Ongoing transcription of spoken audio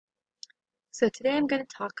So today I'm going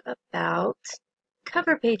to talk about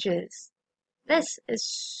cover pages. This is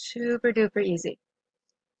super duper easy.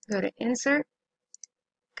 Go to Insert,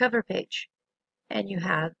 Cover Page, and you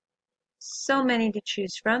have so many to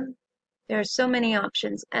choose from. There are so many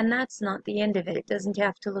options, and that's not the end of it. It doesn't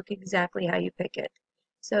have to look exactly how you pick it.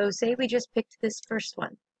 So say we just picked this first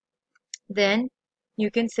one. Then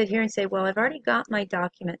you can sit here and say, well, I've already got my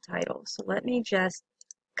document title, so let me just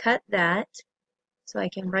cut that. So I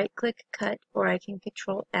can right click cut, or I can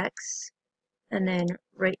Control X and then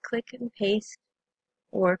right click and paste,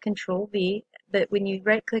 or Control V. But when you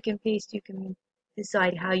right click and paste, you can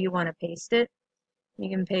decide how you want to paste it. You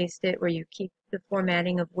can paste it where you keep the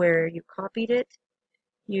formatting of where you copied it.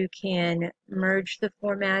 You can merge the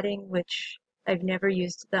formatting, which I've never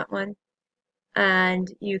used that one. And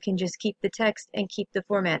you can just keep the text and keep the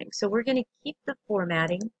formatting. So we're going to keep the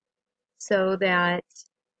formatting so that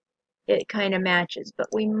it kind of matches, but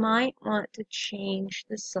we might want to change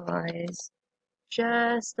the size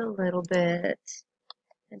just a little bit.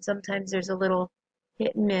 And sometimes there's a little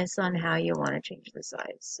hit and miss on how you want to change the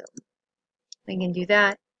size. So we can do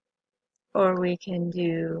that, or we can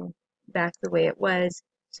do back the way it was.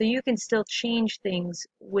 So you can still change things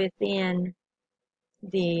within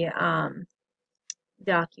the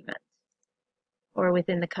document or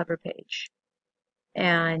within the cover page.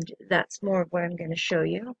 And that's more of what I'm going to show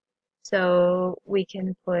you. So we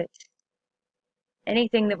can put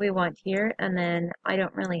anything that we want here, and then I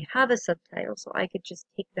don't really have a subtitle, so I could just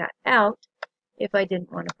take that out if I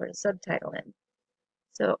didn't want to put a subtitle in.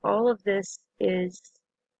 So all of this is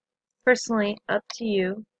personally up to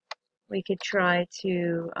you. We could try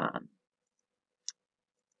to,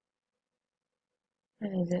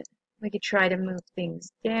 what is it? We could try to move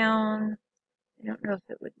things down. I don't know if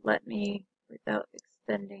it would let me without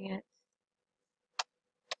extending it.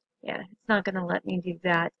 Yeah, it's not going to let me do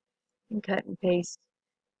that. And cut and paste.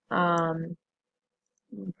 Probably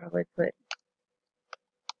put,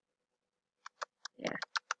 yeah,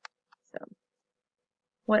 so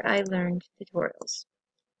what I learned tutorials.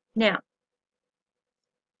 Now,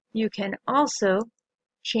 you can also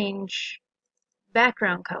change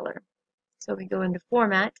background color. So we go into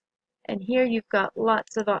Format, and here you've got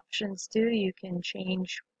lots of options too. You can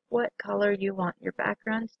change what color you want your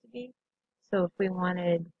background to be. So if we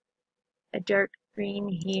wanted a dark green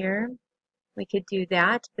here, we could do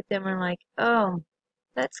that, but then we're like, oh,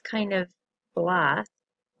 that's kind of blah.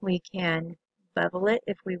 We can bevel it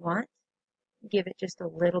if we want, give it just a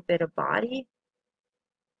little bit of body.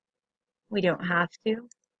 We don't have to,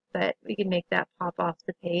 but we can make that pop off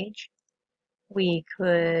the page. We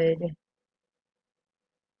could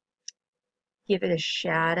give it a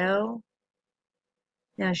shadow.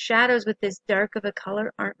 Now shadows with this dark of a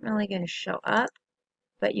color aren't really going to show up,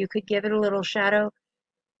 but you could give it a little shadow.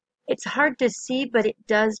 It's hard to see, but it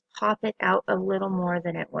does pop it out a little more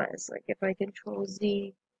than it was. Like if I Control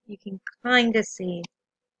Z, you can kind of see,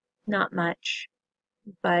 not much,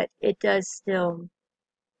 but it does still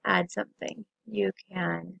add something. You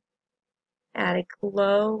can add a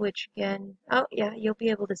glow, which again, oh yeah, you'll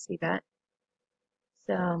be able to see that.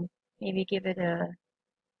 So maybe give it a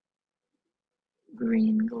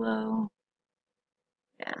green glow.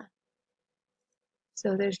 Yeah.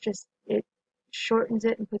 So there's just, it shortens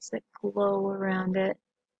it and puts that glow around it.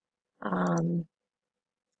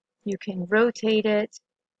 You can rotate it,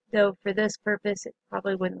 though for this purpose it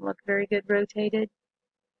probably wouldn't look very good rotated,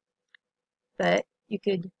 but you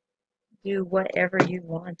could do whatever you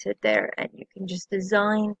wanted there, and you can just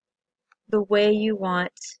design the way you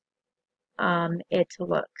want it to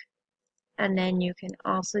look. And then you can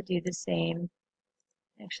also do the same.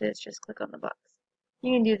 Actually, let's just click on the box.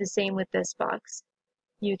 You can do the same with this box.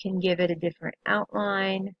 You can give it a different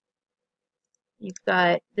outline. You've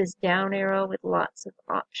got this down arrow with lots of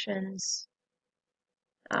options.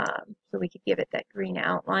 So we could give it that green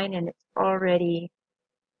outline, and it's already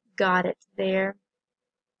got it there.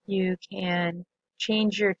 You can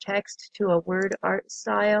change your text to a word art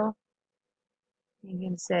style. You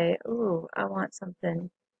can say, ooh, I want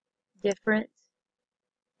something different.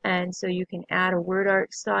 And so you can add a word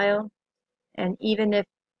art style. And even if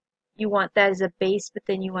you want that as a base, but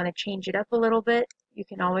then you want to change it up a little bit, you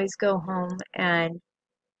can always go home and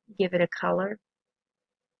give it a color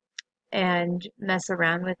and mess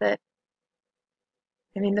around with it.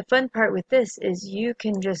 I mean, the fun part with this is you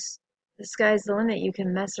can just, the sky's the limit. You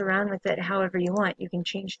can mess around with it however you want. You can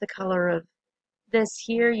change the color of this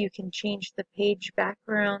here. You can change the page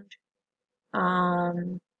background.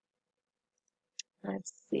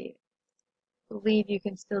 Let's see. I believe you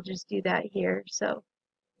can still just do that here. So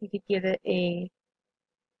you could give it a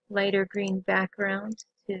lighter green background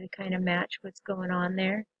to kind of match what's going on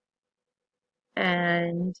there.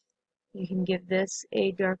 And you can give this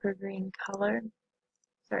a darker green color.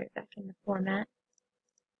 Sorry, back in the format.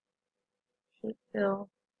 Shape fill,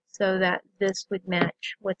 so that this would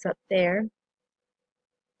match what's up there.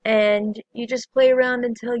 And you just play around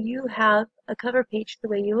until you have a cover page the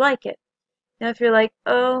way you like it. Now if you're like,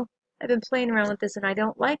 oh, I've been playing around with this and I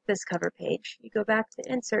don't like this cover page, you go back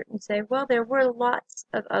to insert and say, well, there were lots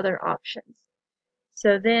of other options.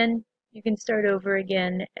 So then you can start over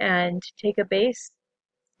again and take a base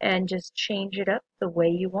and just change it up the way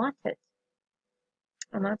you want it.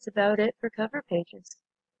 And that's about it for cover pages.